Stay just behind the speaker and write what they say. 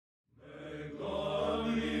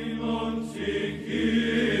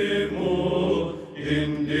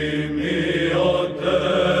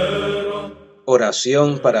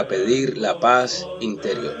Oración para pedir la paz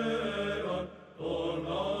interior.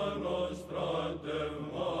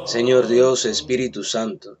 Señor Dios, Espíritu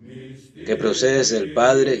Santo, que procedes del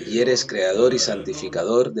Padre y eres creador y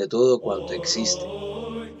santificador de todo cuanto existe.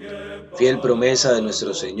 Fiel promesa de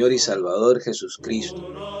nuestro Señor y Salvador Jesucristo,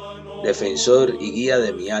 defensor y guía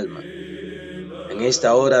de mi alma. En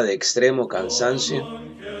esta hora de extremo cansancio,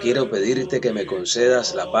 quiero pedirte que me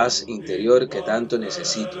concedas la paz interior que tanto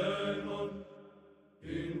necesito.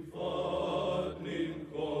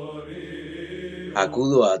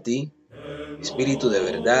 Acudo a ti, Espíritu de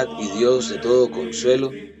verdad y Dios de todo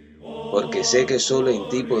consuelo, porque sé que solo en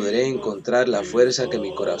ti podré encontrar la fuerza que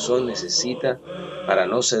mi corazón necesita para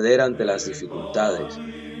no ceder ante las dificultades,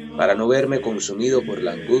 para no verme consumido por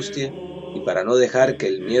la angustia y para no dejar que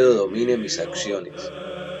el miedo domine mis acciones.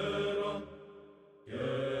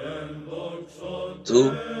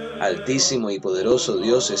 Tú, altísimo y poderoso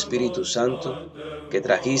Dios Espíritu Santo, que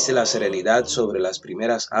trajiste la serenidad sobre las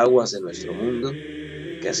primeras aguas de nuestro mundo,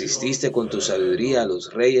 que asististe con tu sabiduría a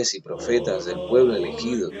los reyes y profetas del pueblo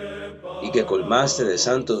elegido, y que colmaste de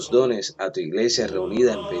santos dones a tu iglesia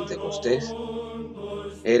reunida en Pentecostés,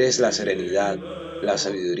 eres la serenidad, la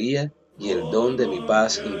sabiduría y el don de mi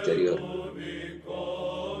paz interior.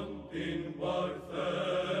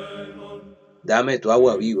 Dame tu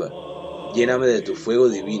agua viva, lléname de tu fuego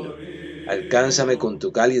divino, alcánzame con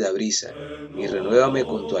tu cálida brisa, y renuévame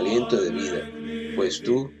con tu aliento de vida, pues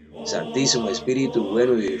tú, Santísimo Espíritu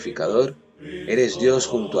bueno y vivificador, eres Dios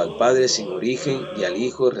junto al Padre sin origen y al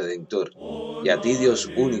Hijo Redentor, y a ti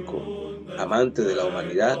Dios único, amante de la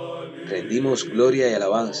humanidad, rendimos gloria y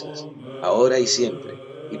alabanzas, ahora y siempre,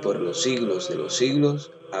 y por los siglos de los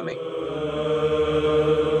siglos. Amén.